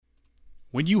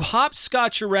When you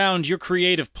hopscotch around your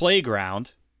creative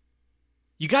playground,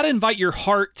 you got to invite your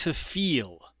heart to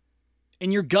feel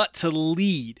and your gut to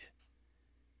lead.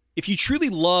 If you truly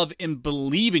love and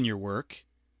believe in your work,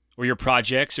 or your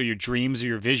projects, or your dreams, or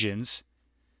your visions,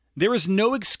 there is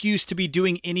no excuse to be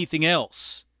doing anything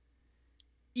else.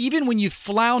 Even when you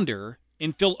flounder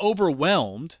and feel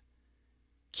overwhelmed,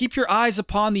 keep your eyes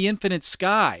upon the infinite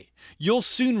sky. You'll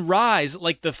soon rise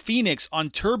like the phoenix on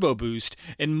turbo boost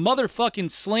and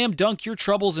motherfucking slam dunk your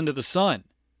troubles into the sun.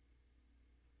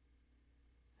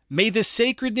 May the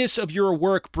sacredness of your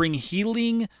work bring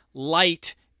healing,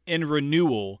 light, and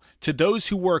renewal to those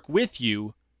who work with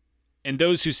you and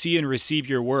those who see and receive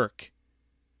your work.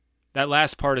 That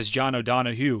last part is John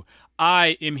O'Donohue.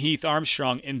 I am Heath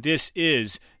Armstrong, and this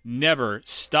is Never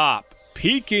Stop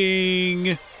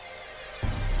Peaking.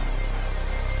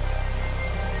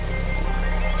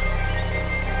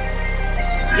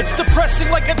 It's depressing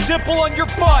like a dimple on your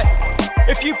butt.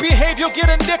 If you behave, you'll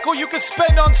get a nickel you can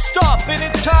spend on stuff. And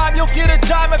in time, you'll get a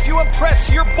dime if you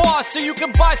impress your boss, so you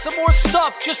can buy some more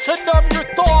stuff just to numb your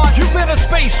thoughts. You've been a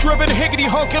space-driven higgity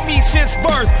hunk of me since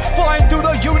birth, flying through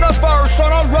the universe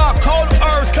on a rock called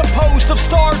Earth, composed of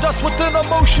stardust with an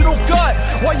emotional gut,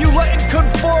 while you letting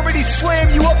conformity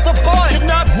slam you up the butt. If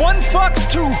not one fucks,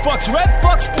 two fucks, red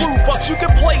fucks, blue fucks. You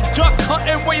can play duck hunt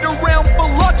and wait around for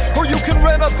luck, or you can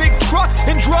rent a big truck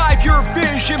and drive your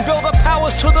vision, build a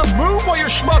palace to the moon while your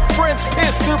schmuck friends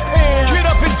piss their pants. Get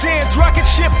up and dance, rocket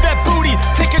ship that booty,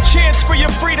 take a chance for your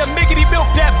freedom, miggity milk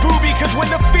that booby, cause when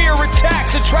the fear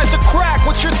attacks, it tries to crack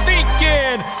what you're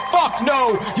thinking. Fuck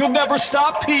no, you'll never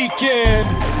stop peaking.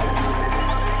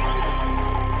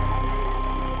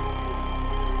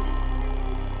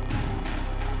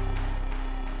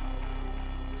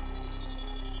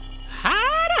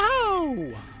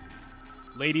 Hi-ho!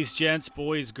 Ladies, gents,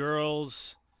 boys,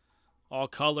 girls, all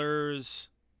colors,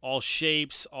 all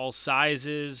shapes, all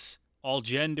sizes, all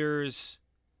genders.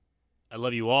 I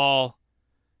love you all,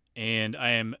 and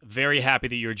I am very happy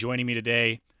that you're joining me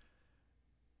today.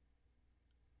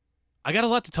 I got a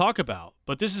lot to talk about,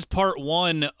 but this is part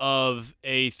one of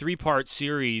a 3-part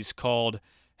series called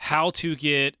How to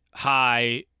Get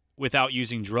High Without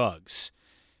Using Drugs,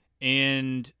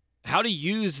 and how to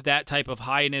use that type of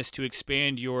highness to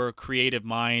expand your creative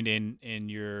mind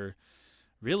and your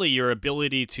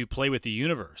ability to play with the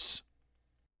universe.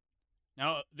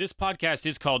 Now, this podcast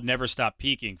is called Never Stop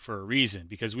Peaking for a reason,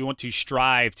 because we want to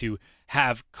strive to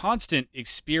have constant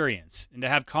experience and to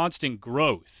have constant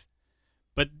growth.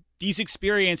 But these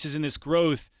experiences and this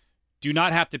growth do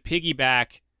not have to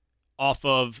piggyback off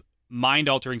of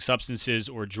mind-altering substances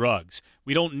or drugs.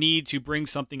 We don't need to bring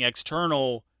something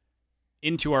external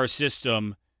into our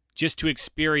system just to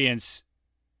experience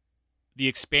the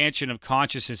expansion of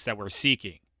consciousness that we're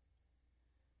seeking.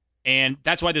 And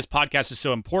that's why this podcast is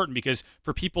so important, because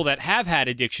for people that have had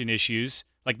addiction issues,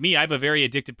 like me, I have a very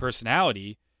addicted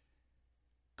personality.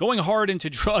 Going hard into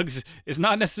drugs is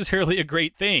not necessarily a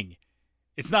great thing.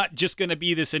 It's not just going to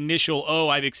be this initial, oh,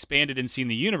 I've expanded and seen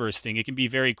the universe thing. It can be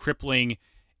very crippling.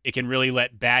 It can really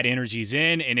let bad energies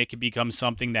in, and it can become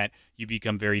something that you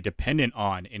become very dependent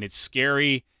on. And it's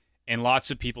scary, and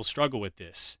lots of people struggle with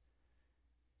this,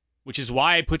 which is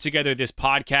why I put together this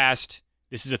podcast.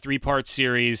 This is a 3-part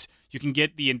series. You can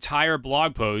get the entire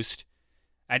blog post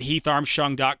at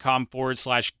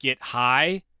heatharmstrong.com/get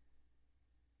high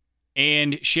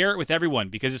and share it with everyone,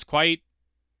 because it's quite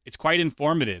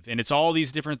informative, and it's all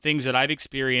these different things that I've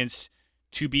experienced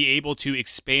to be able to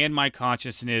expand my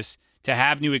consciousness, to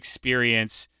have new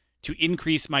experience, to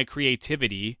increase my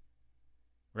creativity,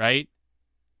 right?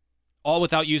 All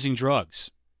without using drugs.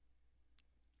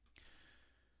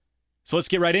 So let's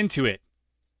get right into it.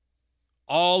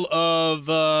 All of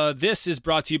this is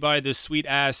brought to you by the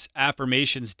sweet-ass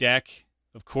affirmations deck.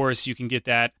 Of course, you can get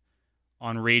that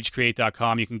on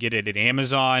ragecreate.com. You can get it at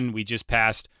Amazon. We just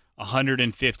passed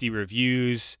 150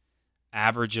 reviews,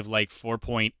 average of like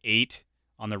 4.8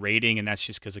 on the rating, and that's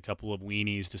just because a couple of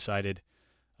weenies decided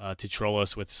to troll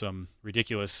us with some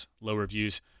ridiculous low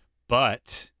reviews.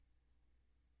 But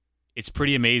it's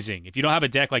pretty amazing. If you don't have a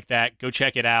deck like that, go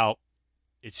check it out.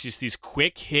 It's just these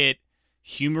quick-hit,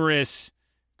 humorous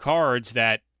cards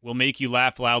that will make you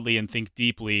laugh loudly and think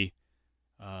deeply.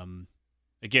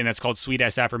 Again, that's called Sweet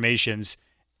Ass Affirmations.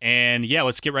 And yeah,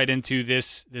 let's get right into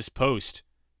this post.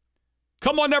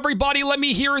 Come on, everybody, let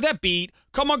me hear that beat.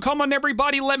 Come on,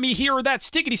 everybody, let me hear that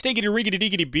stickity, stinkity, riggity,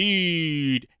 diggity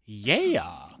beat. Yeah.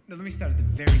 Now, let me start at the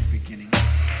very beginning.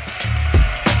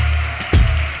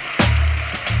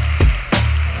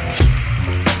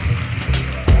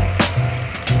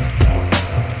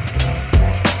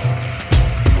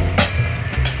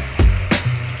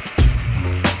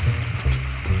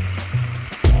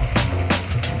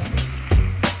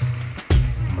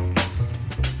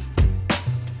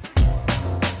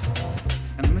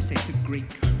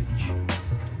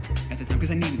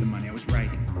 money. I was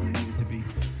writing. I needed to be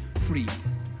free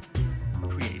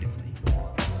creatively.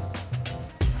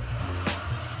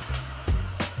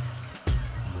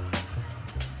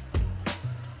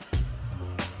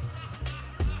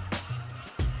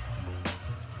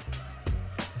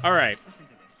 All right. Listen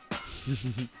to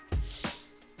this.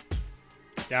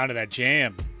 Down to that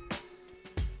jam.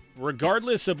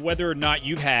 Regardless of whether or not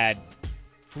you've had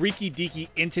freaky deaky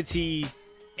entity,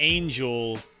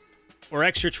 angel, or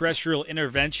extraterrestrial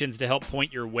interventions to help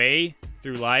point your way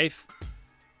through life,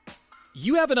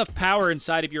 you have enough power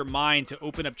inside of your mind to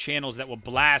open up channels that will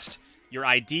blast your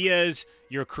ideas,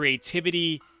 your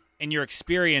creativity, and your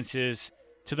experiences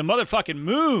to the motherfucking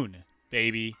moon,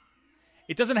 baby.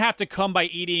 It doesn't have to come by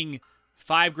eating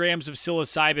 5 grams of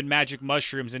psilocybin magic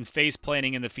mushrooms and face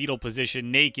planting in the fetal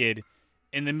position naked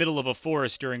in the middle of a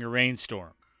forest during a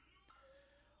rainstorm.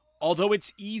 Although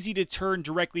it's easy to turn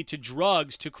directly to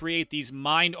drugs to create these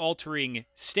mind-altering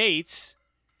states,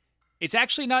 it's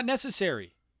actually not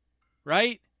necessary,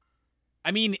 right?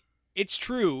 I mean, it's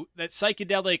true that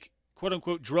psychedelic,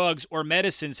 quote-unquote, drugs or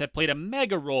medicines have played a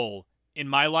mega role in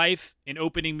my life in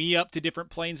opening me up to different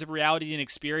planes of reality and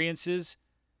experiences,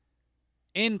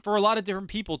 and for a lot of different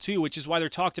people too, which is why they're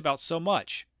talked about so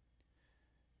much.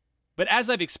 But as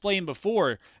I've explained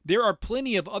before, there are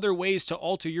plenty of other ways to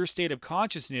alter your state of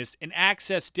consciousness and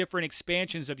access different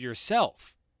expansions of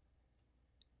yourself.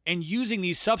 And using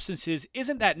these substances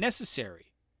isn't that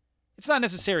necessary. It's not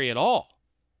necessary at all.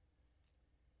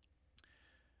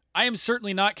 I am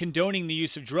certainly not condoning the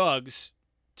use of drugs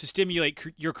to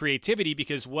stimulate your creativity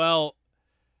because, well,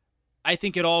 I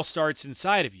think it all starts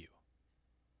inside of you.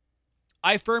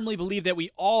 I firmly believe that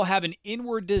we all have an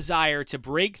inward desire to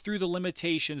break through the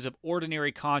limitations of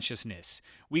ordinary consciousness.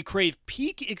 We crave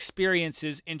peak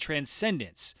experiences and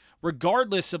transcendence,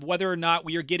 regardless of whether or not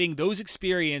we are getting those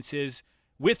experiences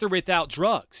with or without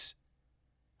drugs.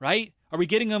 Right? Are we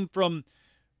getting them from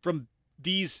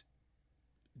these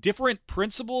different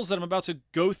principles that I'm about to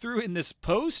go through in this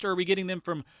post, or are we getting them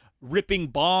from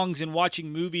ripping bongs and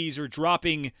watching movies or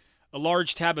dropping a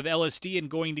large tab of LSD and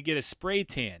going to get a spray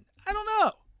tan? I don't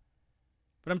know.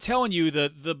 But I'm telling you,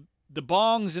 the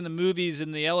bongs and the movies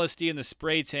and the LSD and the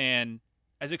spray tan,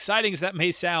 as exciting as that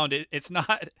may sound, it's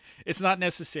not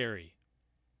necessary.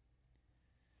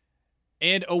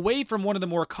 And away from one of the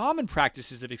more common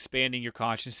practices of expanding your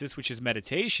consciousness, which is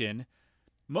meditation,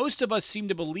 most of us seem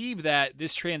to believe that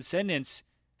this transcendence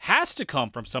has to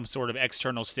come from some sort of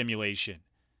external stimulation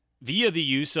via the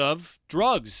use of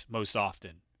drugs most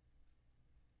often.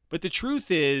 But the truth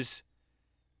is,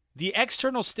 the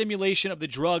external stimulation of the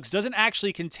drugs doesn't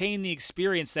actually contain the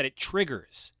experience that it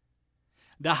triggers.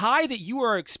 The high that you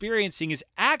are experiencing is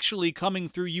actually coming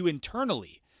through you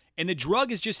internally, and the drug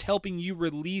is just helping you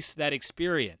release that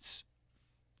experience.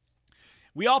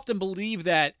 We often believe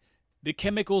that the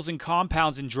chemicals and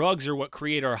compounds in drugs are what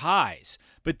create our highs,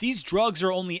 but these drugs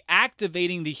are only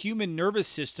activating the human nervous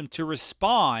system to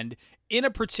respond in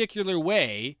a particular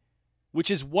way, which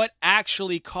is what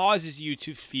actually causes you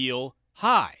to feel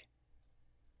high.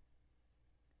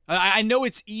 I know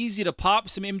it's easy to pop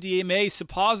some MDMA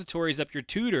suppositories up your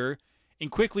tutor and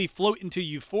quickly float into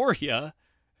euphoria,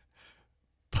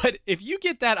 but if you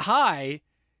get that high,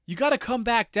 you got to come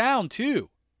back down too.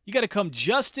 You got to come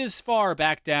just as far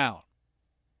back down.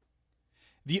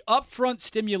 The upfront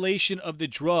stimulation of the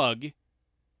drug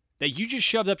that you just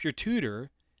shoved up your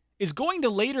tutor is going to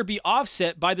later be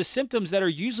offset by the symptoms that are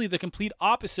usually the complete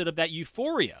opposite of that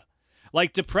euphoria,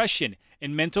 like depression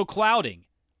and mental clouding,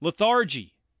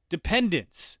 lethargy,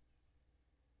 dependence.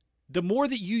 The more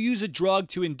that you use a drug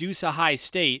to induce a high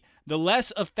state, the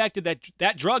less effective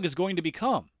that drug is going to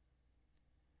become.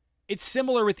 It's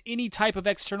similar with any type of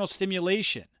external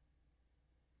stimulation.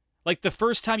 Like the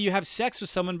first time you have sex with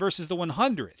someone versus the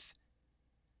 100th.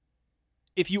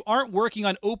 If you aren't working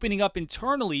on opening up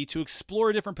internally to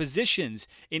explore different positions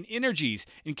and energies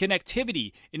and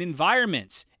connectivity and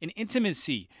environments and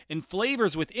intimacy and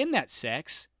flavors within that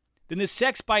sex, then the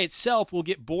sex by itself will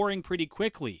get boring pretty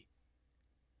quickly.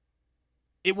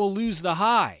 It will lose the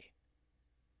high.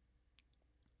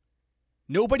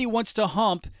 Nobody wants to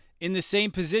hump in the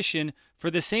same position for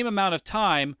the same amount of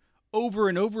time over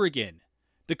and over again.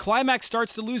 The climax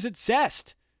starts to lose its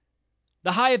zest.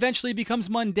 The high eventually becomes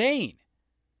mundane.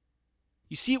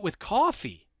 You see it with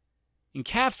coffee and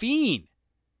caffeine.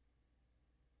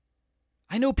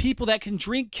 I know people that can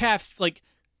drink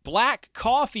black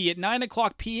coffee at 9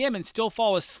 o'clock p.m. and still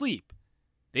fall asleep.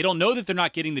 They don't know that they're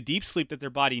not getting the deep sleep that their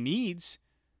body needs,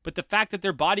 but the fact that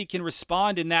their body can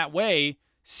respond in that way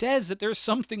says that there's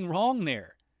something wrong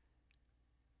there.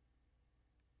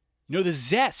 You know, the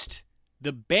zest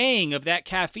the bang of that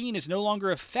caffeine is no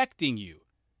longer affecting you.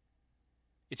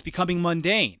 It's becoming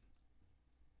mundane.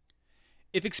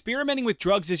 If experimenting with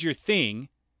drugs is your thing,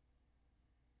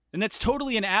 then that's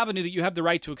totally an avenue that you have the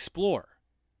right to explore.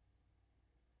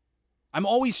 I'm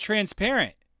always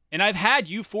transparent, and I've had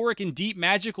euphoric and deep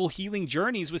magical healing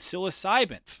journeys with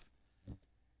psilocybin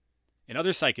and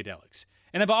other psychedelics.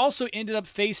 And I've also ended up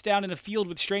face down in a field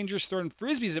with strangers throwing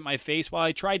frisbees at my face while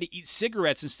I tried to eat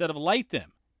cigarettes instead of light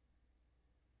them.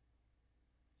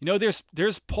 You know, there's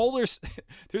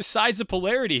sides of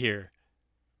polarity here.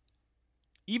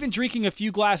 Even drinking a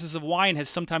few glasses of wine has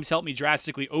sometimes helped me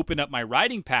drastically open up my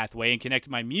writing pathway and connect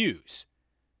to my muse.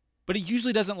 But it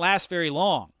usually doesn't last very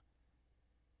long.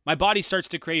 My body starts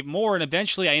to crave more, and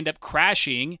eventually I end up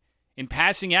crashing and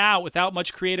passing out without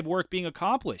much creative work being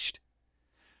accomplished.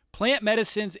 Plant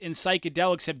medicines and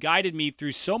psychedelics have guided me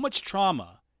through so much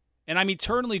trauma, and I'm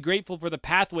eternally grateful for the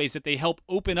pathways that they help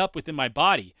open up within my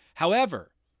body. However,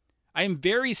 I am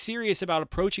very serious about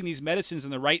approaching these medicines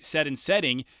in the right set and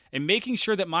setting and making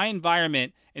sure that my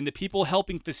environment and the people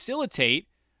helping facilitate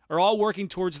are all working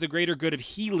towards the greater good of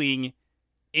healing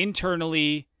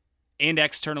internally and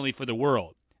externally for the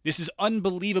world. This is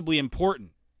unbelievably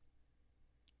important.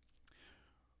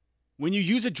 When you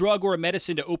use a drug or a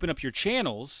medicine to open up your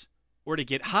channels or to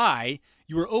get high,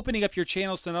 you are opening up your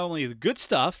channels to not only the good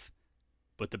stuff,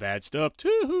 but the bad stuff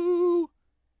too.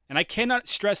 And I cannot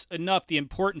stress enough the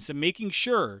importance of making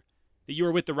sure that you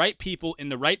are with the right people in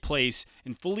the right place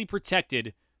and fully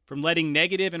protected from letting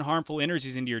negative and harmful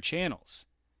energies into your channels.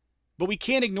 But we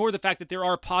can't ignore the fact that there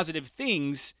are positive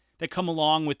things that come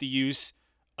along with the use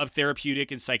of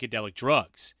therapeutic and psychedelic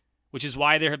drugs, which is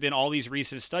why there have been all these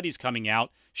recent studies coming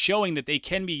out showing that they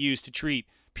can be used to treat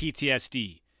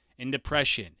PTSD and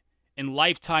depression and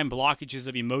lifetime blockages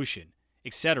of emotion,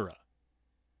 etc.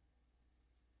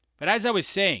 But as I was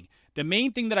saying, the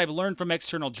main thing that I've learned from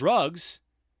external drugs,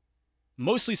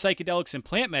 mostly psychedelics and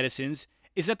plant medicines,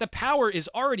 is that the power is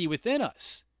already within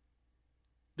us.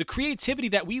 The creativity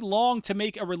that we long to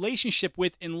make a relationship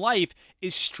with in life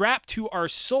is strapped to our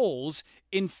souls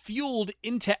and fueled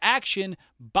into action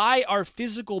by our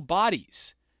physical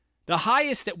bodies. The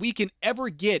highest that we can ever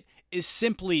get is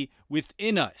simply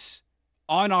within us,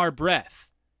 on our breath,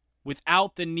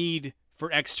 without the need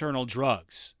for external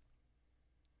drugs.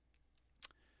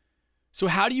 So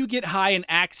how do you get high and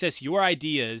access your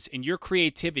ideas and your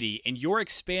creativity and your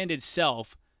expanded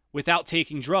self without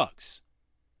taking drugs?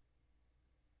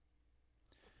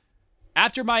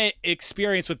 After my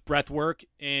experience with breathwork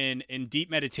and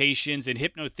deep meditations and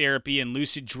hypnotherapy and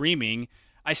lucid dreaming,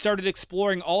 I started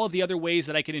exploring all of the other ways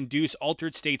that I could induce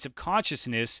altered states of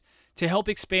consciousness to help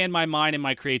expand my mind and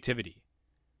my creativity.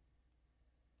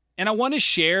 And I want to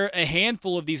share a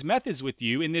handful of these methods with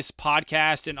you in this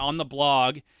podcast and on the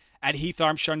blog at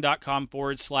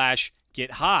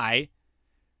heatharmstrong.com/get high,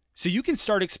 so you can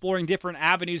start exploring different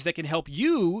avenues that can help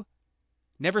you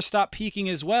never stop peaking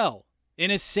as well,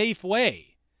 in a safe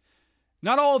way.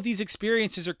 Not all of these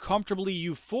experiences are comfortably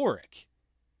euphoric,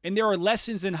 and there are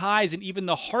lessons and highs in even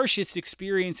the harshest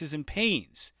experiences and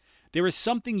pains. There is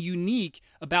something unique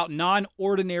about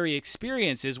non-ordinary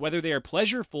experiences, whether they are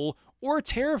pleasurable or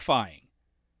terrifying.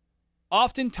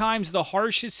 Oftentimes, the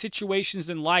harshest situations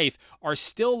in life are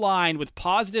still lined with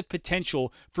positive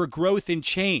potential for growth and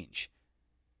change.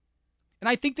 And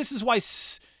I think this is why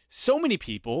so many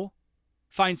people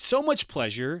find so much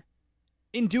pleasure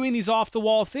in doing these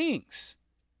off-the-wall things,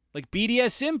 like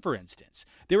BDSM, for instance.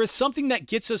 There is something that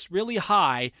gets us really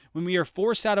high when we are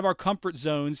forced out of our comfort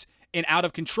zones and out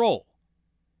of control.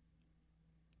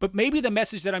 But maybe the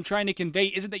message that I'm trying to convey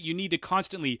isn't that you need to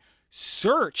constantly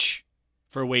search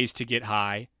for ways to get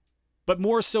high, but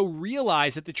more so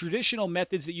realize that the traditional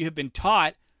methods that you have been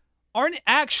taught aren't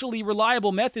actually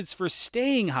reliable methods for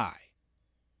staying high.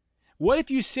 What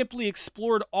if you simply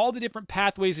explored all the different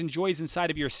pathways and joys inside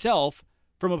of yourself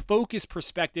from a focused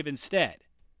perspective instead?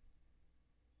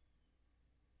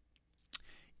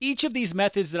 Each of these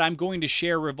methods that I'm going to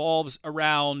share revolves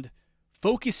around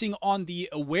focusing on the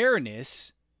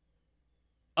awareness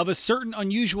of a certain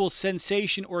unusual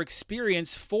sensation or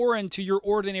experience foreign to your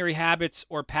ordinary habits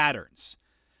or patterns.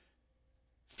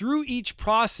 Through each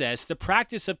process, the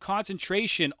practice of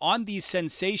concentration on these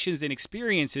sensations and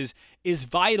experiences is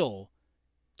vital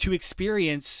to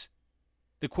experience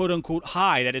the quote-unquote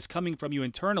high that is coming from you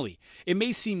internally. It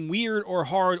may seem weird or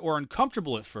hard or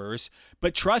uncomfortable at first,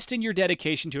 but trust in your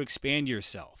dedication to expand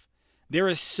yourself. There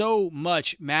is so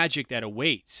much magic that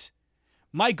awaits.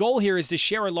 My goal here is to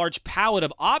share a large palette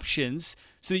of options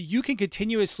so that you can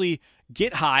continuously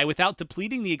get high without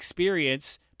depleting the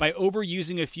experience by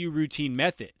overusing a few routine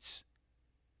methods.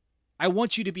 I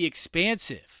want you to be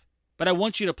expansive, but I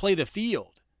want you to play the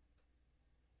field.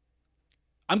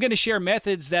 I'm going to share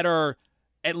methods that are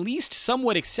at least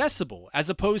somewhat accessible, as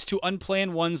opposed to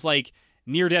unplanned ones like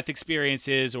near-death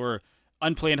experiences or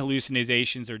unplanned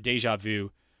hallucinations or deja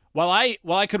vu. While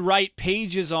I could write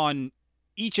pages on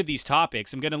each of these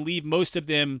topics, I'm going to leave most of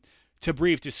them to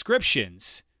brief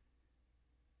descriptions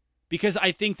because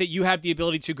I think that you have the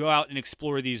ability to go out and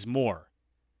explore these more.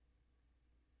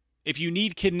 If you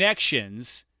need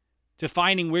connections to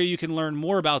finding where you can learn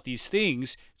more about these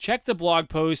things, check the blog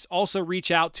post. Also, reach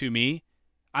out to me.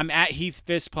 I'm at Heath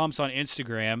Fistpumps on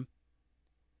Instagram.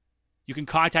 You can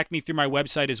contact me through my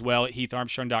website as well at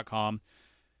heatharmstrong.com.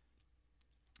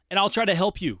 And I'll try to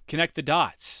help you connect the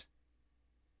dots.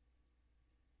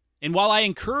 And while I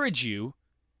encourage you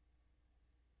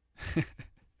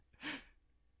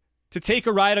to take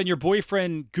a ride on your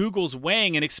boyfriend Google's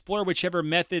Wang and explore whichever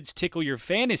methods tickle your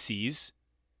fantasies,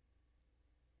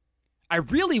 I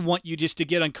really want you just to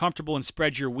get uncomfortable and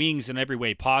spread your wings in every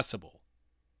way possible.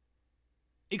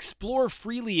 Explore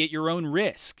freely at your own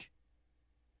risk.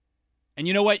 And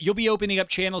you know what? You'll be opening up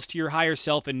channels to your higher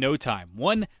self in no time.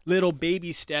 One little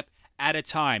baby step at a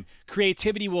time.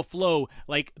 Creativity will flow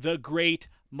like the great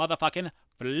motherfucking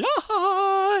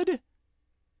flood.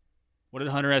 What did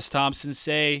Hunter S. Thompson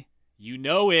say? You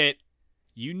know it.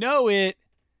 You know it.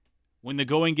 When the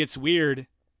going gets weird,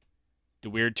 the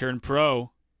weird turn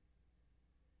pro.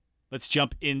 Let's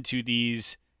jump into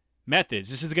these methods.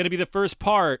 This is going to be the first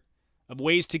part of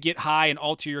ways to get high and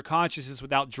alter your consciousness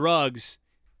without drugs.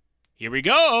 Here we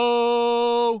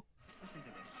go. Listen to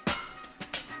this.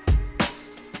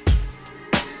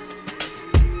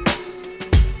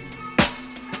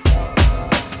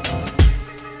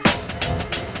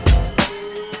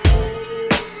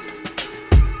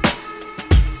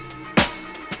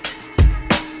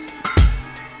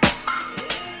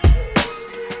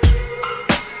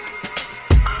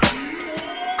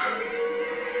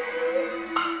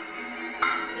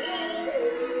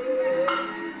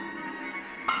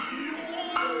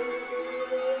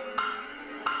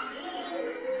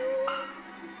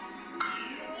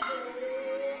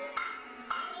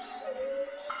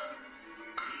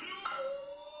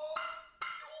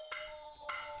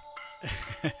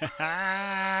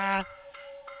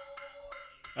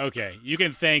 Okay, you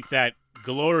can thank that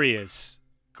glorious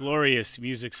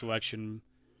music selection.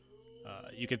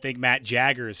 You can thank Matt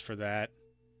Jaggers for that.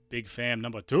 Big fan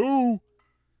number 2.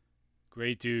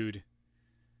 Great dude.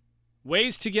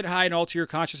 Ways to get high and alter your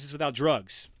consciousness without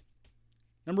drugs.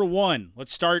 Number 1,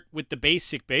 let's start with the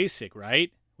basic,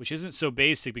 right? Which isn't so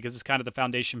basic because it's kind of the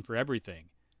foundation for everything.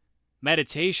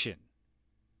 Meditation.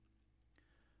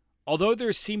 Although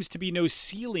there seems to be no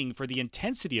ceiling for the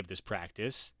intensity of this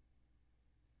practice,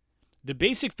 the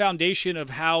basic foundation of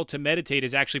how to meditate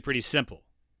is actually pretty simple.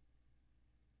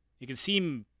 It can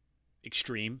seem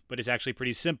extreme, but it's actually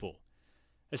pretty simple.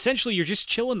 Essentially, you're just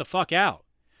chilling the fuck out.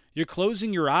 You're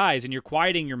closing your eyes and you're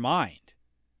quieting your mind.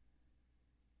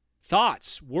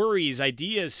 Thoughts, worries,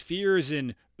 ideas, fears,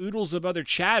 and oodles of other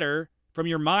chatter from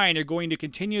your mind are going to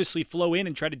continuously flow in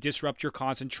and try to disrupt your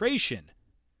concentration.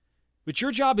 But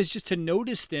your job is just to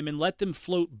notice them and let them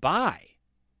float by.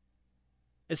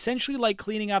 Essentially like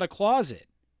cleaning out a closet.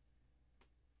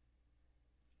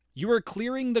 You are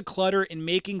clearing the clutter and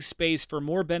making space for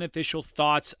more beneficial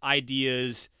thoughts,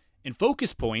 ideas, and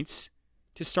focus points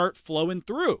to start flowing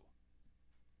through.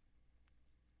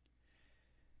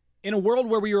 In a world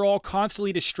where we are all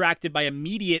constantly distracted by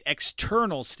immediate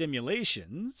external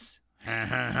stimulations, you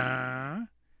know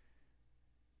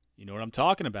what I'm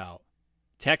talking about.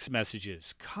 Text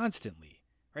messages constantly,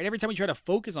 right? Every time we try to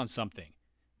focus on something,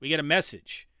 we get a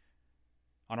message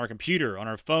on our computer, on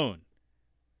our phone,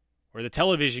 or the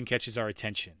television catches our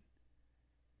attention.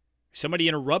 Somebody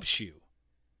interrupts you.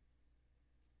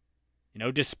 You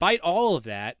know, despite all of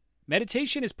that,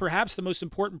 meditation is perhaps the most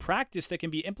important practice that can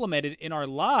be implemented in our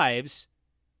lives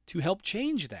to help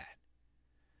change that.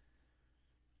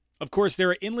 Of course, there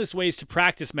are endless ways to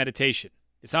practice meditation.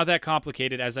 It's not that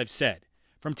complicated, as I've said.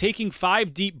 From taking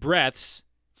 5 deep breaths,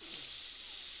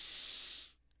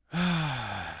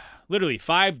 literally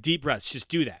 5 deep breaths, just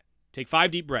do that. Take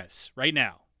 5 deep breaths right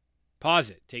now.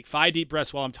 Pause it. Take 5 deep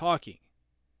breaths while I'm talking.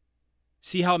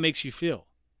 See how it makes you feel.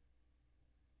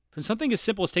 From something as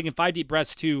simple as taking 5 deep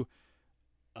breaths to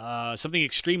something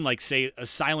extreme like, say, a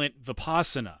silent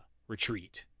Vipassana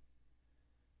retreat.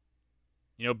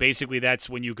 You know, basically that's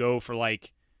when you go for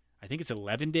like, I think it's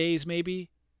 11 days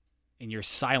maybe, and you're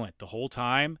silent the whole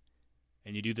time,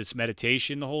 and you do this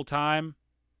meditation the whole time.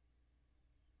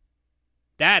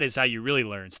 That is how you really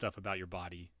learn stuff about your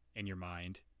body and your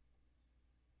mind.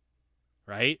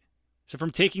 Right? So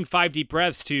from taking 5 deep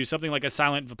breaths to something like a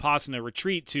silent Vipassana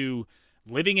retreat to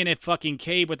living in a fucking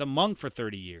cave with a monk for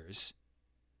 30 years.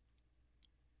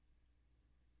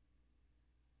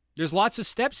 There's lots of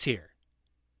steps here.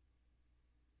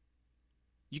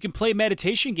 You can play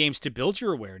meditation games to build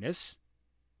your awareness.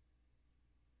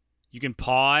 You can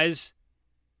pause,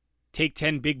 take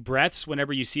 10 big breaths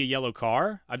whenever you see a yellow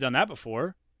car. I've done that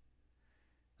before.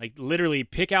 Like literally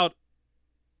pick out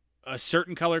a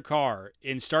certain color car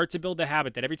and start to build the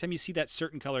habit that every time you see that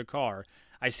certain color car,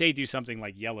 I say do something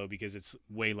like yellow because it's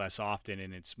way less often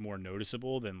and it's more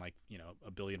noticeable than like,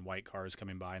 a billion white cars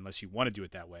coming by unless you want to do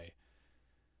it that way.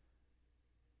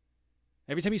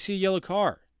 Every time you see a yellow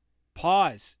car,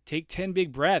 pause, take 10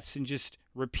 big breaths and just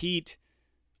repeat,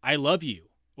 I love you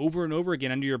over and over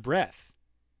again under your breath.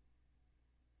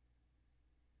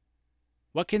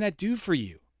 What can that do for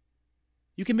you?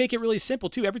 You can make it really simple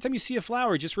too. Every time you see a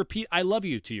flower, just repeat, I love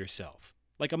you to yourself,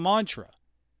 like a mantra.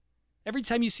 Every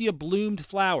time you see a bloomed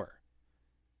flower.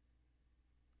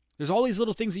 There's all these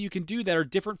little things that you can do that are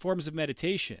different forms of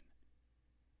meditation.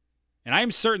 And I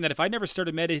am certain that if I never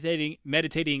started meditating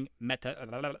in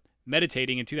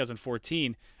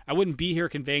 2014, I wouldn't be here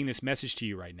conveying this message to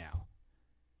you right now.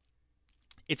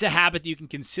 It's a habit that you can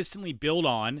consistently build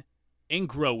on and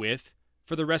grow with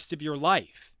for the rest of your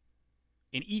life.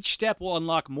 And each step will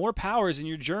unlock more powers in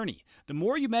your journey. The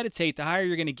more you meditate, the higher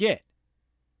you're going to get.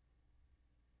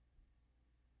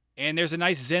 And there's a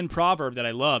nice Zen proverb that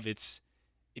I love. It's,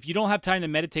 if you don't have time to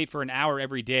meditate for an hour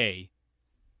every day,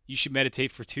 you should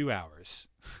meditate for 2 hours.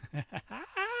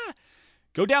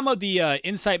 Go download the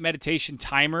Insight Meditation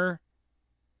Timer.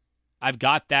 I've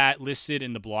got that listed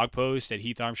in the blog post at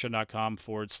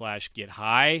heatharmstrong.com/get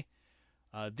high.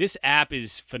 This app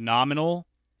is phenomenal.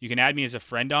 You can add me as a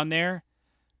friend on there.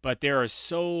 But there are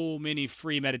so many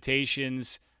free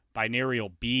meditations,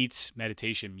 binaural beats,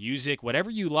 meditation music, whatever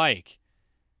you like.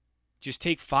 Just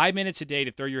take 5 minutes a day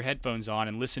to throw your headphones on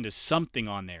and listen to something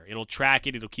on there. It'll track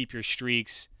it. It'll keep your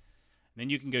streaks. Then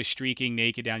you can go streaking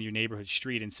naked down your neighborhood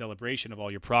street in celebration of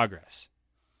all your progress.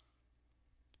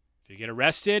 If you get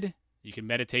arrested, you can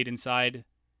meditate inside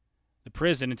the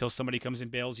prison until somebody comes and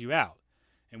bails you out.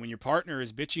 And when your partner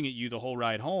is bitching at you the whole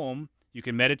ride home, you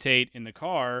can meditate in the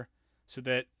car so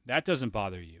that doesn't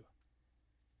bother you.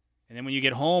 And then when you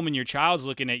get home and your child's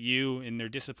looking at you and they're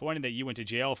disappointed that you went to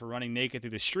jail for running naked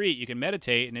through the street, you can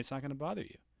meditate and it's not going to bother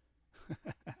you.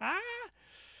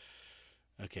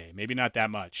 Okay, maybe not that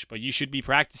much, but you should be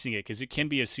practicing it because it can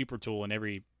be a super tool in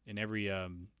every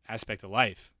aspect of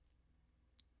life.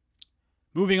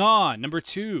 Moving on, number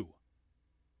 2,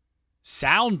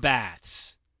 sound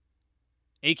baths,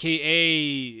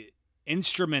 aka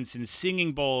instruments and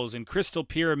singing bowls and crystal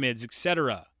pyramids,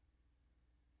 etc.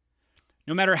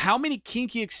 No matter how many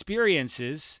kinky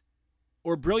experiences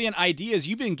or brilliant ideas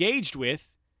you've engaged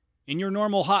with in your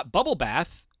normal hot bubble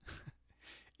bath,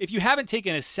 if you haven't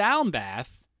taken a sound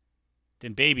bath,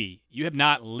 then baby, you have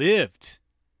not lived.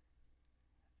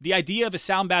 The idea of a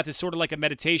sound bath is sort of like a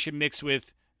meditation mixed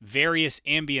with various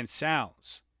ambient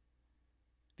sounds.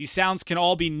 These sounds can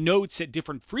all be notes at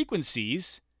different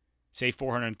frequencies, say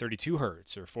 432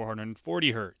 hertz or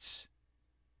 440 hertz,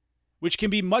 which can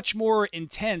be much more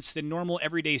intense than normal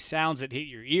everyday sounds that hit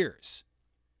your ears.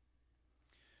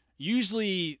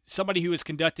 Usually, somebody who is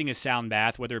conducting a sound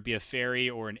bath, whether it be a fairy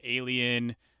or an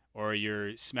alien or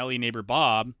your smelly neighbor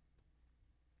Bob,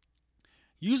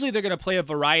 usually they're going to play a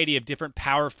variety of different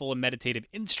powerful and meditative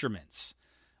instruments,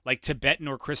 like Tibetan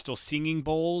or crystal singing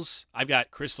bowls. I've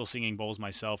got crystal singing bowls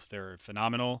myself. They're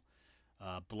phenomenal.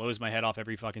 Blows my head off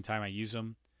every fucking time I use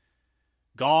them.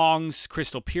 Gongs,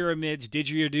 crystal pyramids,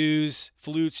 didgeridoos,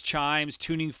 flutes, chimes,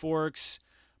 tuning forks,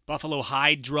 buffalo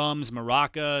hide drums,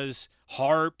 maracas,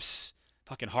 harps.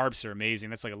 Fucking harps are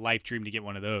amazing. That's like a life dream to get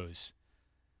one of those.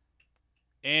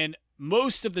 And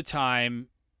most of the time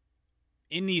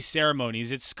in these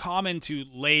ceremonies, it's common to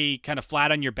lay kind of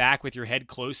flat on your back with your head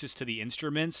closest to the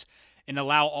instruments and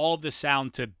allow all of the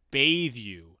sound to bathe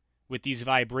you with these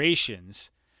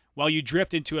vibrations while you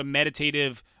drift into a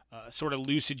meditative sort of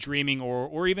lucid dreaming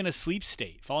or even a sleep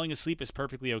state. Falling asleep is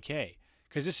perfectly okay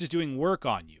because this is doing work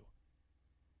on you.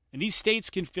 And these states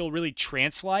can feel really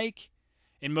trance-like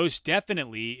and most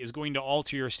definitely is going to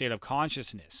alter your state of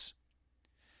consciousness.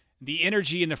 The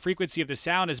energy and the frequency of the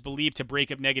sound is believed to break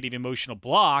up negative emotional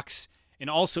blocks and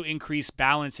also increase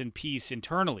balance and peace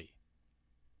internally.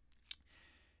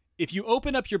 If you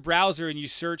open up your browser and you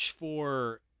search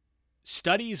for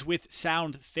studies with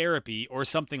sound therapy or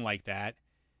something like that,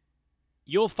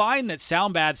 you'll find that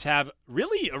sound baths have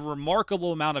really a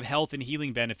remarkable amount of health and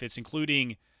healing benefits,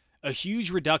 including a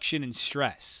huge reduction in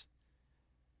stress.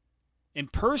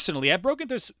 And personally, I've broken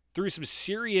through some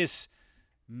serious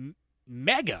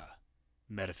mega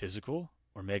metaphysical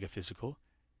or megaphysical,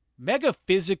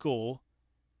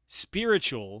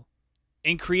 spiritual,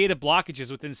 and creative blockages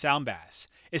within sound baths,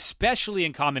 especially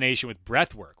in combination with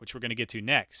breath work, which we're going to get to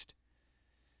next.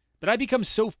 But I become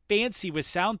so fancy with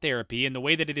sound therapy and the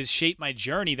way that it has shaped my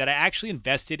journey that I actually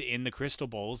invested in the crystal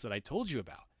bowls that I told you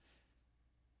about.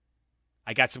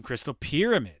 I got some crystal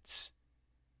pyramids.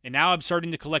 And now I'm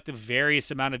starting to collect a various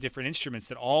amount of different instruments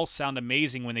that all sound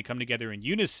amazing when they come together in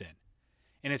unison.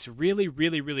 And it's really,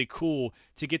 really, really cool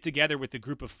to get together with a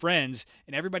group of friends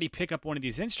and everybody pick up one of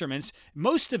these instruments.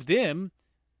 Most of them,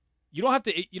 you don't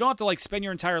have to like spend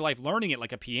your entire life learning it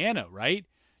like a piano, right?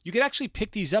 You could actually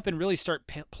pick these up and really start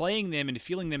playing them and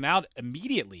feeling them out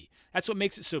immediately. That's what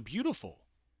makes it so beautiful.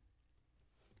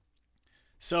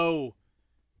 So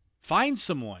find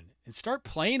someone and start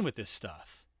playing with this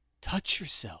stuff. Touch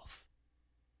yourself.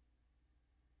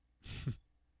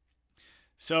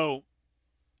 So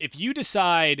if you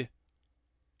decide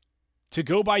to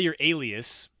go by your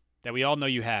alias that we all know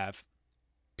you have,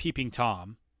 Peeping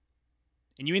Tom,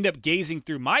 and you end up gazing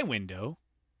through my window,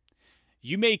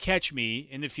 you may catch me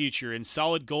in the future in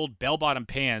solid gold bell-bottom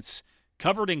pants,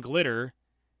 covered in glitter,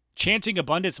 chanting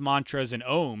abundance mantras and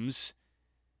ohms,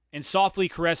 and softly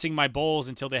caressing my bowls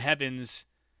until the heavens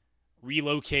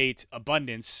relocate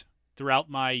abundance throughout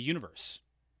my universe.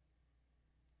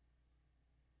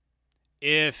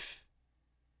 If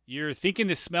you're thinking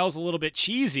this smells a little bit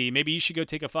cheesy, maybe you should go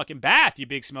take a fucking bath, you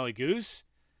big smelly goose.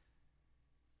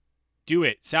 Do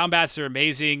it. Sound baths are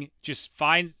amazing. Just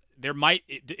find,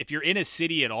 if you're in a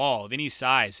city at all, of any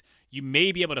size, you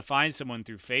may be able to find someone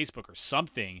through Facebook or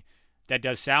something that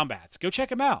does sound baths. Go check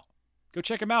them out.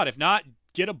 If not,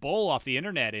 get a bowl off the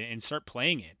internet and start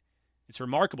playing it. It's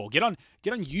remarkable. Get on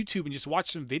YouTube and just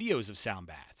watch some videos of sound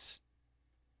baths.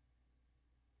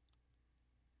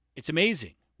 It's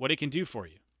amazing what it can do for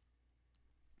you.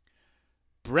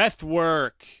 Breath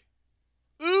work.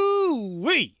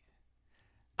 Ooh-wee.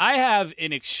 I have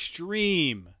an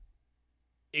extreme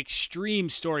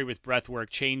story with breath work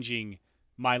changing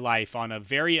my life on a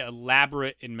very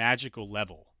elaborate and magical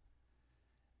level.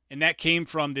 And that came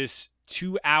from this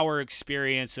 2-hour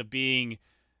experience of being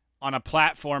on a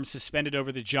platform suspended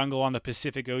over the jungle on the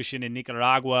Pacific Ocean in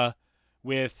Nicaragua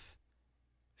with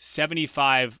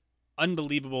 75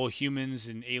 unbelievable humans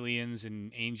and aliens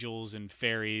and angels and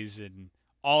fairies and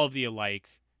all of the alike.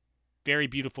 Very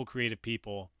beautiful, creative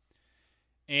people.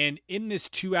 And in this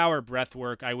 2-hour breath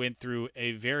work, I went through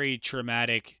a very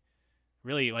traumatic,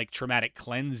 really like traumatic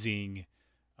cleansing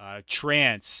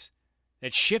trance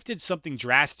that shifted something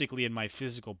drastically in my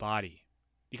physical body.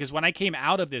 Because when I came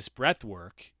out of this breath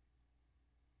work,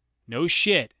 no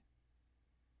shit,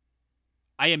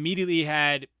 I immediately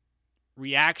had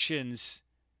reactions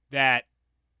that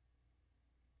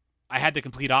I had the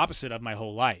complete opposite of my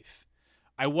whole life.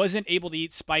 I wasn't able to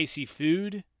eat spicy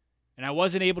food, and I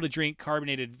wasn't able to drink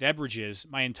carbonated beverages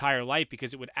my entire life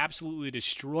because it would absolutely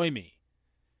destroy me.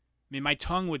 I mean, my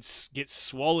tongue would get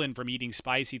swollen from eating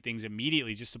spicy things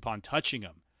immediately just upon touching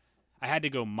them. I had to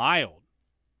go mild.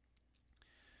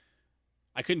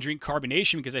 I couldn't drink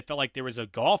carbonation because I felt like there was a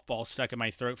golf ball stuck in my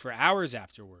throat for hours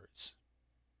afterwards.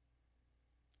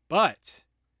 But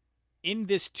in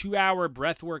this 2-hour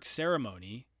breathwork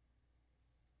ceremony,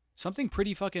 something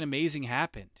pretty fucking amazing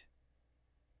happened.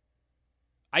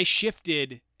 I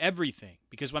shifted everything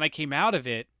because when I came out of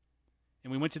it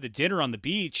and we went to the dinner on the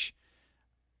beach,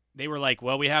 they were like,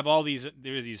 well, there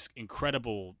were these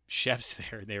incredible chefs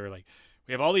there. They were like,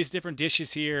 we have all these different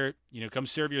dishes here, come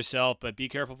serve yourself, but be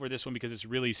careful for this one because it's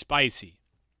really spicy.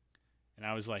 And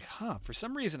I was like, for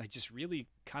some reason, I just really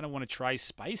kind of want to try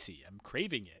spicy. I'm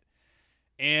craving it.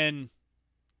 And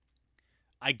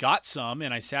I got some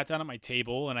and I sat down at my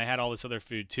table and I had all this other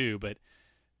food too, but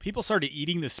people started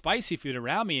eating the spicy food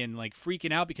around me and like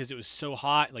freaking out because it was so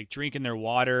hot, like drinking their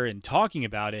water and talking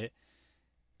about it.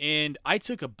 And I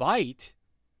took a bite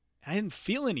and I didn't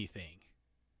feel anything.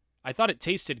 I thought it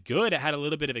tasted good. It had a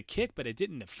little bit of a kick, but it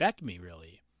didn't affect me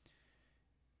really.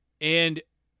 And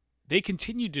they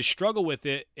continued to struggle with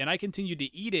it, and I continued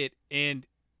to eat it, and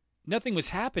nothing was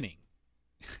happening.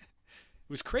 It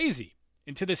was crazy.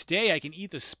 And to this day, I can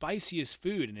eat the spiciest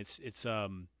food, and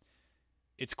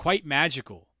it's quite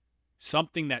magical.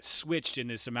 Something that switched in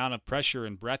this amount of pressure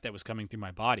and breath that was coming through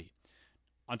my body.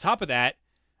 On top of that,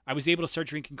 I was able to start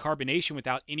drinking carbonation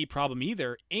without any problem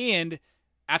either, and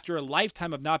after a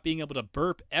lifetime of not being able to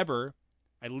burp ever,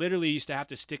 I literally used to have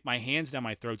to stick my hands down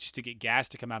my throat just to get gas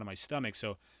to come out of my stomach.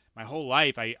 So my whole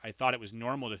life, I thought it was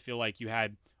normal to feel like you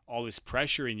had all this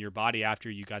pressure in your body after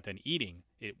you got done eating.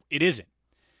 It isn't.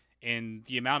 And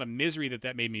the amount of misery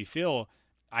that made me feel,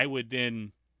 I would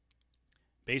then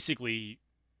basically,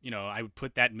 I would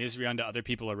put that misery onto other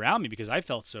people around me because I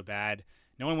felt so bad.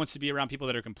 No one wants to be around people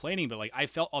that are complaining, but like I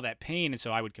felt all that pain, and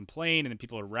so I would complain, and then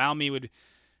people around me would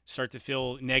start to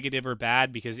feel negative or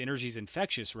bad because energy is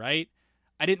infectious, right?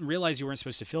 I didn't realize you weren't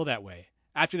supposed to feel that way.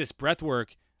 After this breath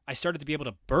work, I started to be able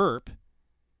to burp,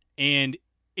 and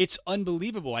it's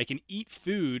unbelievable. I can eat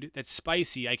food that's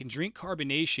spicy. I can drink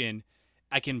carbonation.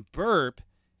 I can burp,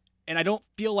 and I don't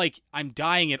feel like I'm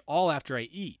dying at all after I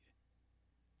eat.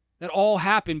 That all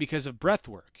happened because of breath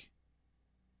work.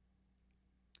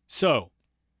 So,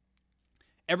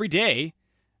 every day,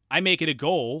 I make it a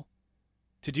goal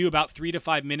to do about 3 to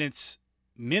 5 minutes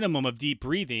minimum of deep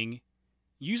breathing,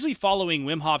 usually following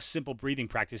Wim Hof's simple breathing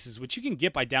practices, which you can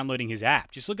get by downloading his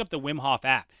app. Just look up the Wim Hof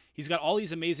app. He's got all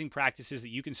these amazing practices that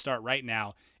you can start right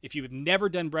now. If you've never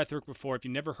done breathwork before, if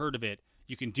you've never heard of it,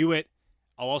 you can do it.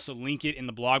 I'll also link it in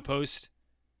the blog post.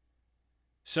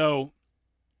 So,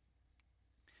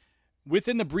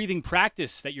 within the breathing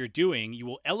practice that you're doing, you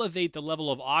will elevate the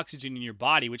level of oxygen in your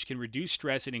body, which can reduce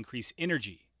stress and increase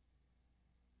energy.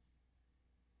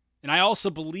 And I also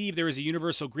believe there is a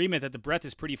universal agreement that the breath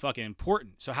is pretty fucking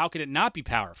important. So how could it not be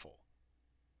powerful?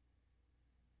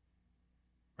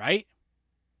 Right?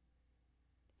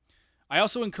 I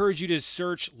also encourage you to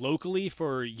search locally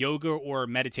for yoga or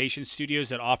meditation studios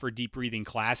that offer deep breathing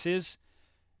classes.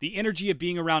 The energy of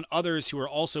being around others who are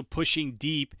also pushing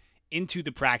deep into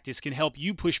the practice can help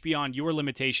you push beyond your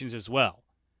limitations as well.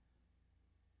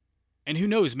 And who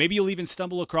knows, maybe you'll even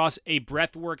stumble across a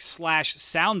breathwork /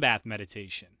 sound bath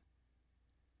meditation.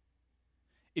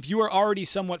 If you are already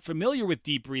somewhat familiar with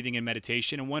deep breathing and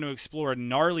meditation and want to explore a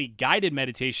gnarly guided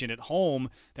meditation at home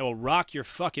that will rock your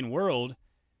fucking world,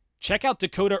 check out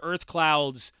Dakota Earth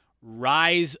Cloud's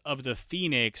Rise of the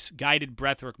Phoenix guided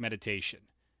breathwork meditation,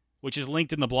 which is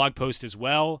linked in the blog post as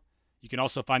well. You can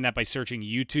also find that by searching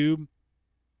YouTube.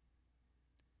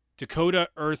 Dakota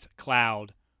Earth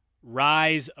Cloud,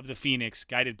 Rise of the Phoenix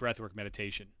guided breathwork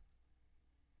meditation.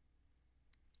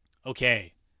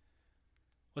 Okay.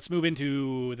 Let's move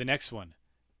into the next one.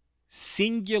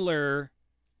 Singular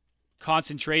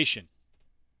concentration.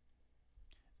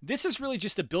 This is really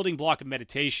just a building block of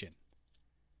meditation.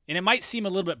 And it might seem a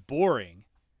little bit boring,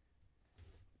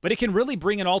 but it can really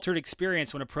bring an altered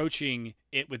experience when approaching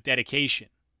it with dedication.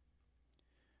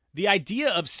 The idea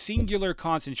of singular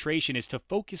concentration is to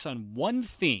focus on one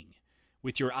thing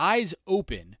with your eyes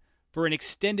open for an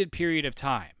extended period of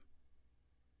time.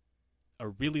 A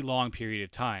really long period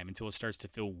of time until it starts to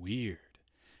feel weird.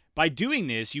 By doing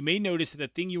this, you may notice that the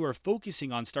thing you are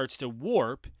focusing on starts to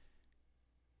warp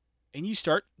and you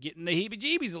start getting the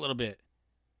heebie-jeebies a little bit.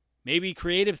 Maybe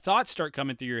creative thoughts start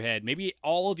coming through your head. Maybe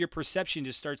all of your perception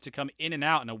just starts to come in and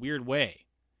out in a weird way.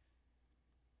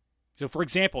 So, for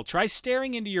example, try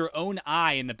staring into your own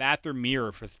eye in the bathroom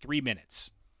mirror for 3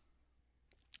 minutes.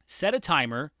 Set a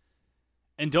timer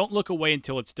and don't look away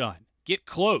until it's done. Get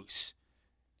close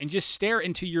and just stare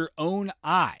into your own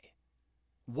eye.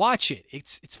 Watch it.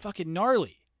 It's fucking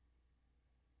gnarly.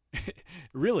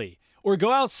 Really. Or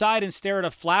go outside and stare at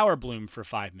a flower bloom for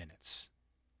 5 minutes.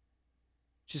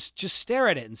 Just stare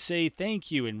at it and say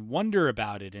thank you and wonder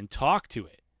about it and talk to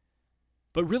it.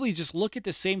 But really just look at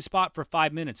the same spot for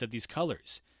 5 minutes of these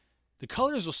colors. The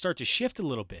colors will start to shift a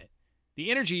little bit.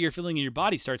 The energy you're feeling in your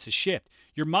body starts to shift.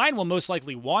 Your mind will most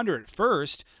likely wander at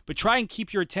first, but try and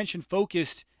keep your attention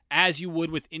focused as you would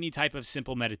with any type of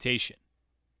simple meditation.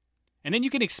 And then you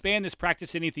can expand this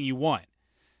practice to anything you want,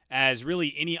 as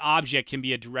really any object can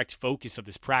be a direct focus of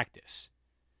this practice.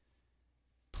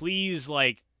 Please,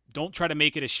 don't try to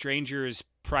make it a stranger's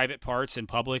private parts in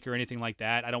public or anything like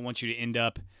that. I don't want you to end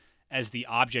up as the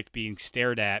object being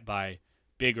stared at by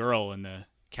Big Earl in the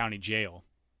county jail.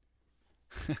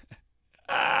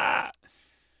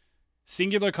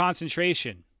 Singular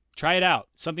concentration. Try it out.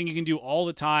 Something you can do all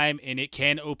the time, and it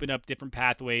can open up different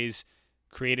pathways,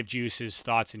 creative juices,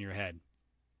 thoughts in your head.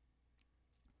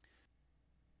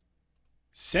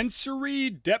 Sensory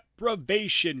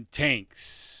deprivation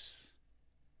tanks.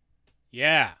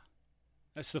 Yeah,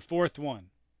 that's the fourth one.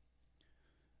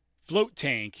 Float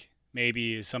tank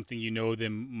maybe is something you know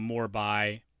them more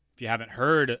by. If you haven't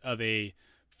heard of a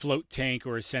float tank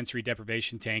or a sensory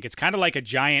deprivation tank, it's kind of like a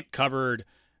giant covered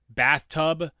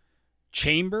bathtub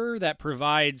chamber that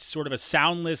provides sort of a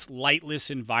soundless, lightless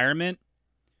environment.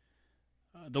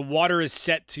 The water is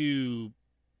set to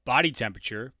body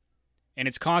temperature, and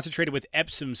it's concentrated with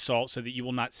Epsom salt so that you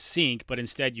will not sink, but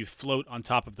instead you float on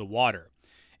top of the water.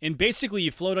 And basically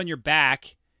you float on your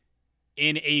back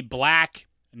in a black,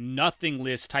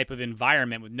 nothingness type of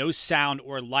environment with no sound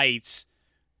or lights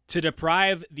to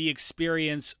deprive the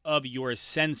experience of your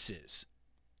senses.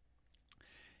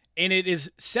 And it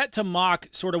is set to mock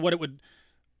sort of what it would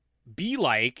be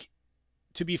like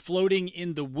to be floating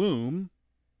in the womb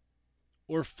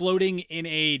or floating in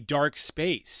a dark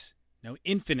space,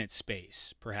 infinite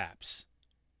space, perhaps.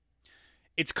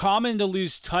 It's common to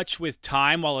lose touch with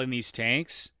time while in these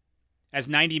tanks, as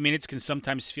 90 minutes can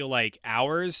sometimes feel like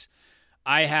hours.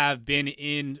 I have been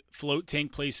in float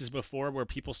tank places before where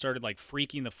people started like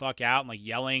freaking the fuck out and like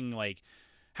yelling like,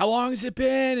 how long has it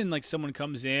been? And like someone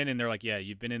comes in and they're like, yeah,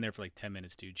 you've been in there for like 10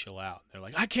 minutes, dude, chill out. They're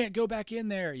like, I can't go back in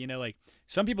there. Like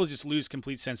some people just lose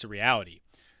complete sense of reality.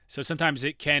 So sometimes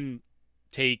it can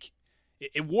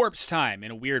it warps time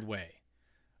in a weird way.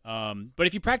 But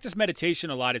if you practice meditation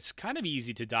a lot, it's kind of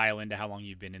easy to dial into how long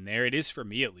you've been in there. It is for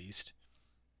me at least.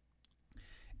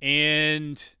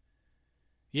 And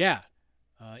yeah,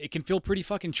 it can feel pretty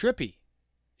fucking trippy.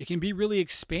 It can be really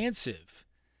expansive.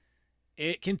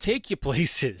 It can take you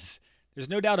places. There's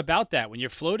no doubt about that. When you're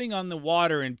floating on the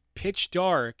water in pitch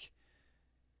dark,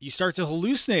 you start to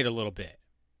hallucinate a little bit.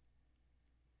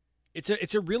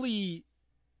 It's a really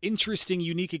interesting,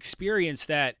 unique experience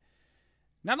that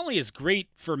not only is great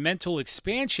for mental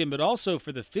expansion, but also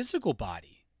for the physical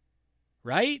body,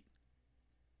 right?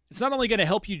 It's not only going to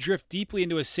help you drift deeply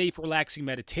into a safe, relaxing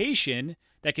meditation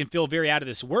that can feel very out of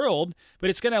this world, but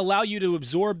it's going to allow you to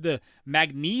absorb the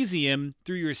magnesium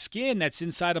through your skin that's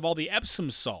inside of all the Epsom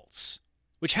salts,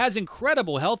 which has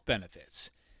incredible health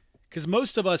benefits. Because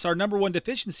most of us, our number one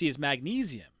deficiency is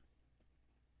magnesium.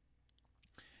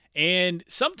 And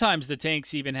sometimes the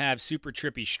tanks even have super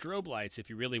trippy strobe lights if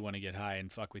you really want to get high and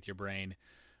fuck with your brain.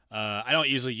 I don't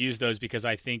usually use those because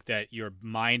I think that your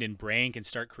mind and brain can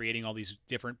start creating all these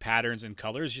different patterns and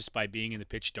colors just by being in the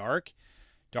pitch dark.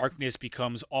 Darkness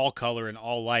becomes all color and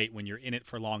all light when you're in it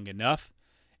for long enough,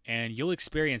 and you'll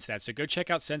experience that. So go check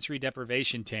out sensory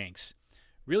deprivation tanks.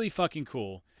 Really fucking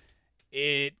cool.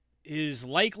 It is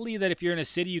likely that if you're in a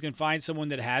city, you can find someone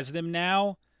that has them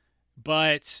now,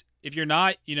 but if you're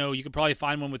not, you could probably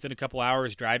find one within a couple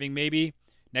hours driving maybe.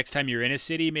 Next time you're in a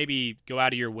city, maybe go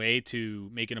out of your way to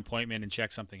make an appointment and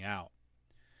check something out.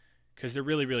 Because they're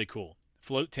really, really cool.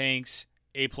 Float tanks,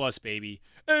 A+, baby.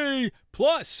 A+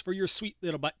 for your sweet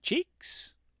little butt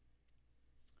cheeks.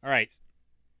 All right.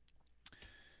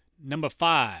 Number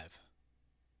 5,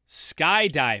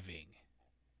 skydiving.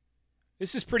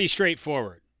 This is pretty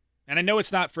straightforward. And I know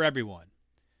it's not for everyone.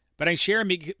 But I'm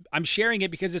sharing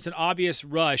it because it's an obvious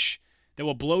rush that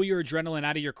will blow your adrenaline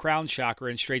out of your crown chakra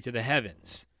and straight to the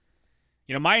heavens.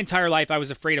 My entire life I was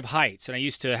afraid of heights, and I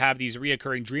used to have these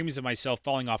reoccurring dreams of myself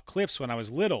falling off cliffs when I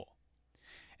was little.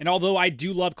 And although I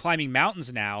do love climbing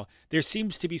mountains now, there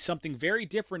seems to be something very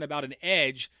different about an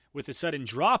edge with a sudden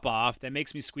drop-off that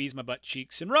makes me squeeze my butt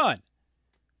cheeks and run.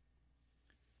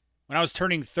 When I was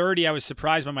turning 30, I was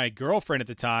surprised by my girlfriend at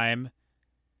the time,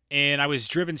 and I was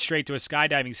driven straight to a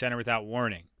skydiving center without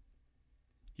warning.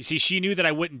 You see, she knew that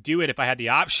I wouldn't do it if I had the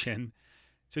option,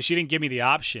 so she didn't give me the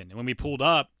option. And when we pulled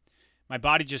up, my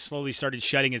body just slowly started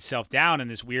shutting itself down in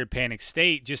this weird panic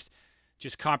state, just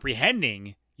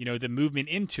comprehending, the movement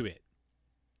into it.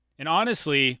 And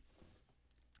honestly,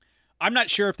 I'm not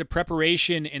sure if the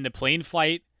preparation in the plane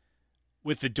flight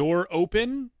with the door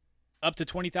open up to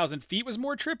 20,000 feet was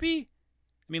more trippy.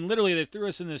 I mean, literally, they threw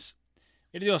us in this,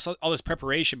 we had to do all this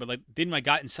preparation, but then when I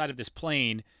got inside of this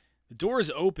plane, the door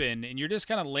is open, and you're just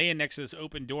kind of laying next to this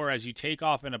open door as you take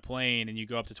off in a plane and you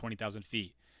go up to 20,000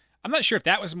 feet. I'm not sure if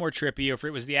that was more trippy or if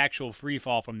it was the actual free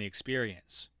fall from the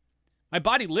experience. My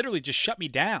body literally just shut me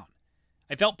down.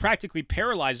 I felt practically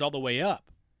paralyzed all the way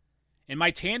up. And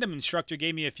my tandem instructor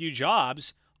gave me a few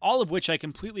jobs, all of which I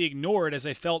completely ignored as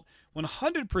I felt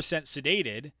 100%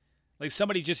 sedated, like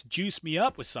somebody just juiced me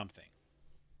up with something.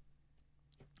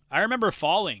 I remember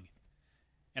falling,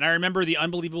 and I remember the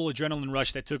unbelievable adrenaline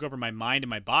rush that took over my mind and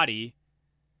my body.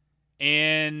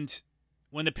 And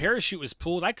when the parachute was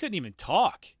pulled, I couldn't even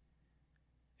talk.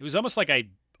 It was almost like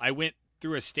I went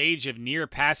through a stage of near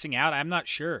passing out. I'm not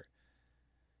sure.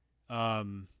 I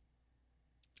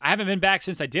haven't been back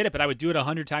since I did it, but I would do it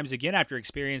 100 times again after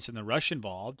experiencing the rush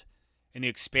involved and the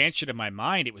expansion of my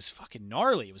mind. It was fucking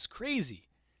gnarly. It was crazy.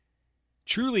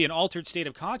 Truly an altered state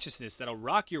of consciousness that'll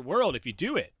rock your world if you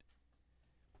do it.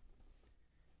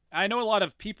 I know a lot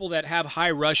of people that have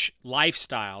high rush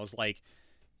lifestyles, like,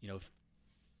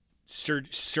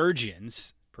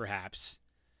 surgeons, perhaps,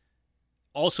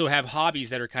 also have hobbies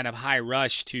that are kind of high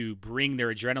rush to bring their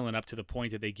adrenaline up to the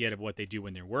point that they get of what they do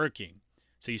when they're working.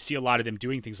 So you see a lot of them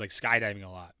doing things like skydiving a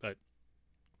lot. But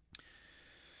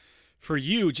for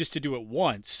you, just to do it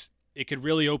once, it could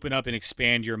really open up and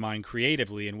expand your mind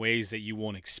creatively in ways that you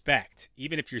won't expect.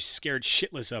 Even if you're scared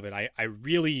shitless of it, I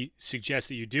really suggest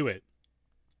that you do it.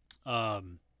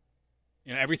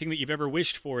 Everything that you've ever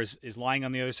wished for is lying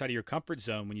on the other side of your comfort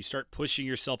zone. When you start pushing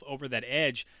yourself over that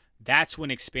edge, that's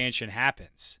when expansion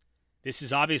happens. This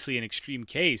is obviously an extreme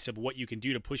case of what you can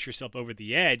do to push yourself over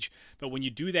the edge. But when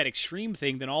you do that extreme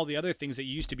thing, then all the other things that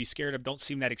you used to be scared of don't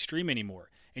seem that extreme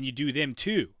anymore. And you do them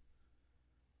too.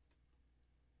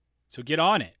 So get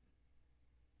on it.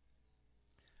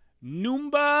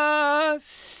 Number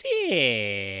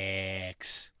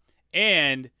 6.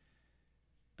 And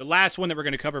the last one that we're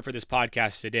going to cover for this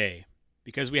podcast today,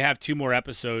 because we have 2 more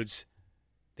episodes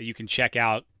that you can check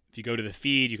out. If you go to the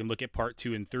feed, you can look at part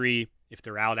 2 and 3 if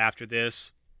they're out after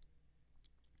this.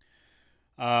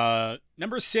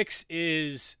 Number 6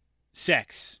 is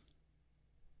sex.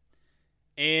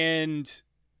 And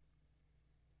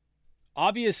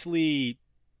obviously,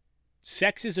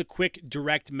 sex is a quick,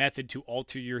 direct method to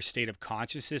alter your state of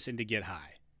consciousness and to get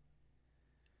high.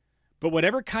 But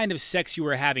whatever kind of sex you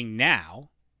are having now,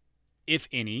 if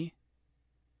any,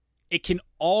 it can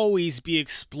always be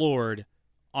explored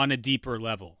on a deeper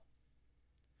level.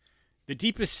 The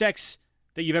deepest sex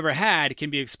that you've ever had can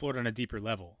be explored on a deeper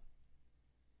level.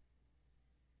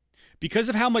 Because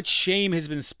of how much shame has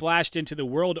been splashed into the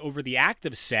world over the act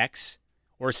of sex,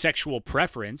 or sexual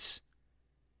preference,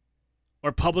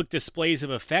 or public displays of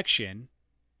affection,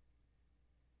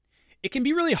 it can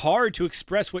be really hard to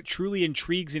express what truly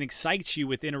intrigues and excites you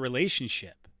within a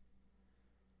relationship.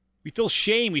 We feel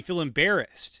shame, we feel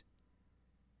embarrassed.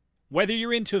 Whether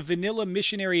you're into vanilla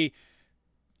missionary,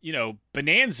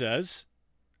 bonanzas,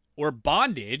 or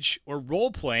bondage, or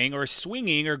role-playing, or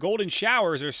swinging, or golden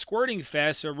showers, or squirting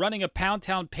fests, or running a Pound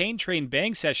Town Pain Train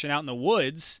bang session out in the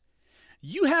woods,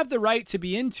 you have the right to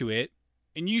be into it,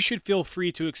 and you should feel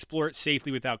free to explore it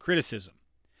safely without criticism.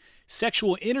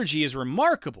 Sexual energy is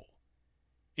remarkable.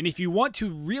 And if you want to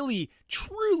really,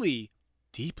 truly,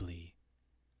 deeply,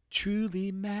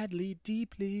 truly, madly,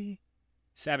 deeply,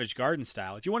 Savage Garden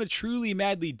style, if you want to truly,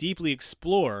 madly, deeply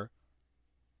explore,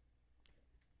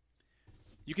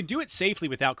 you can do it safely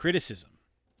without criticism.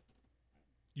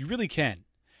 You really can.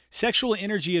 Sexual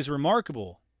energy is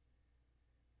remarkable.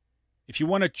 If you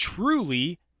want to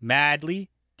truly, madly,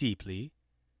 deeply,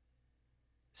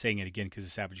 saying it again because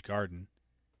of Savage Garden,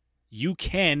 you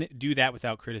can do that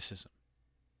without criticism.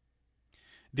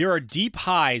 There are deep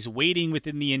highs waiting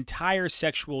within the entire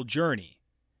sexual journey,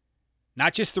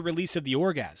 not just the release of the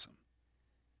orgasm.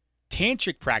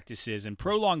 Tantric practices and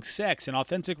prolonged sex and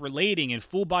authentic relating and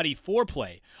full-body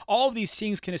foreplay, all of these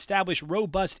things can establish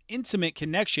robust, intimate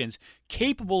connections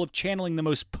capable of channeling the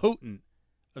most potent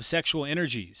of sexual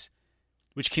energies,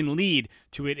 which can lead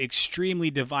to an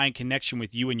extremely divine connection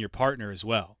with you and your partner as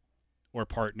well, or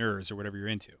partners, or whatever you're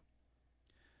into.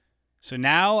 So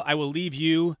now I will leave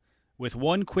you with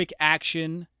one quick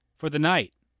action for the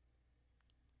night.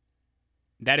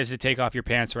 That is to take off your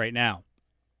pants right now.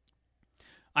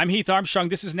 I'm Heath Armstrong.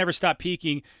 This is Never Stop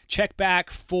Peaking. Check back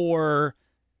for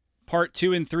part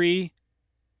 2 and 3.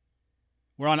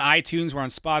 We're on iTunes. We're on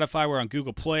Spotify. We're on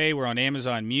Google Play. We're on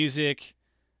Amazon Music,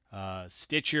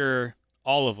 Stitcher,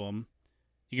 all of them.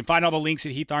 You can find all the links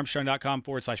at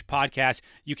heatharmstrong.com/podcast.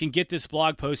 You can get this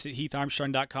blog post at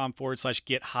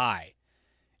heatharmstrong.com/get high.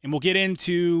 And we'll get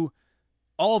into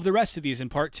all of the rest of these in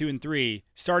part 2 and 3,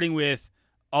 starting with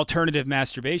alternative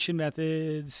masturbation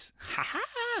methods.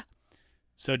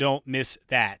 So don't miss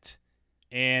that.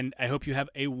 And I hope you have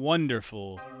a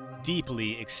wonderful,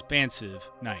 deeply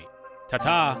expansive night.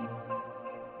 Ta-ta.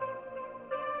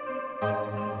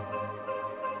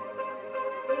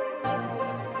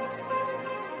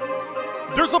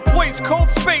 There's a place called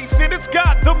space and it's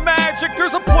got the magic.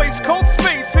 There's a place called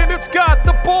space and it's got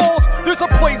the balls. There's a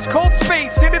place called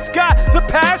space and it's got the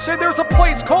passion. There's a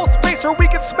place called space where we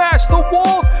can smash the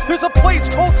walls. There's a place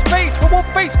called space where we'll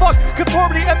face fuck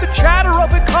conformity and the chatter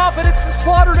of incompetence is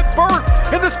slaughtered at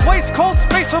birth. In this place called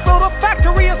space we'll build a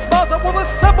factory of smiles that will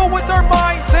assemble with their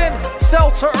minds and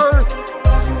sell to earth.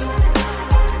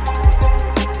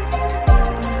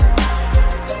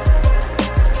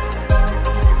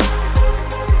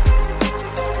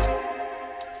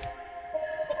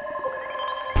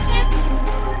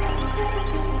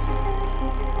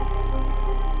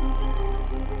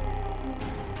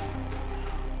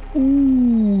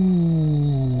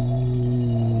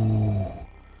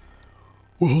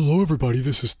 Well, hello everybody,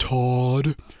 this is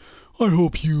Todd. I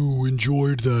hope you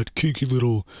enjoyed that kinky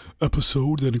little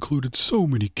episode that included so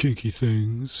many kinky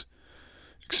things.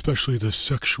 especially the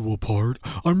sexual part.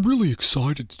 I'm really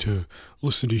excited to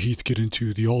listen to Heath get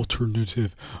into the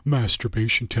alternative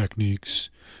masturbation techniques.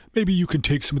 Maybe you can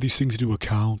take some of these things into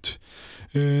account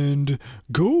and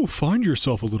go find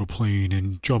yourself a little plane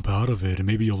and jump out of it, and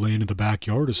maybe you'll land in the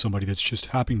backyard of somebody that's just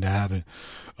happening to have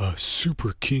a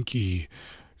super kinky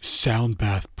sound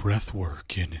bath breath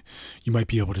work, and you might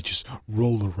be able to just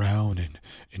roll around and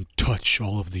touch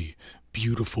all of the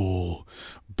beautiful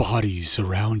bodies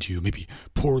around you, maybe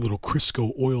pour a little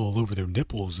Crisco oil all over their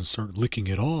nipples and start licking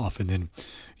it off, and then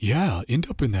end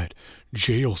up in that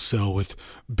jail cell with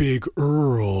Big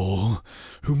Earl,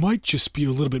 who might just be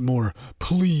a little bit more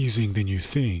pleasing than you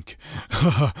think.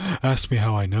 Ask me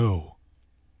how I know.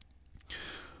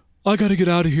 I gotta get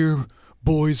out of here,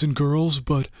 boys and girls,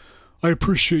 but I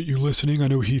appreciate you listening. I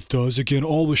know Heath does. Again,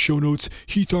 all the show notes,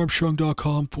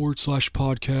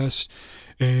 heatharmstrong.com/podcast,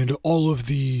 and all of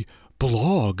the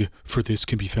blog for this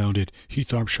can be found at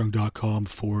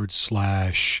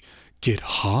heatharmstrong.com/get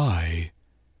high.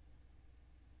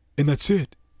 And that's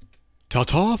it.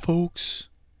 Ta-ta, folks.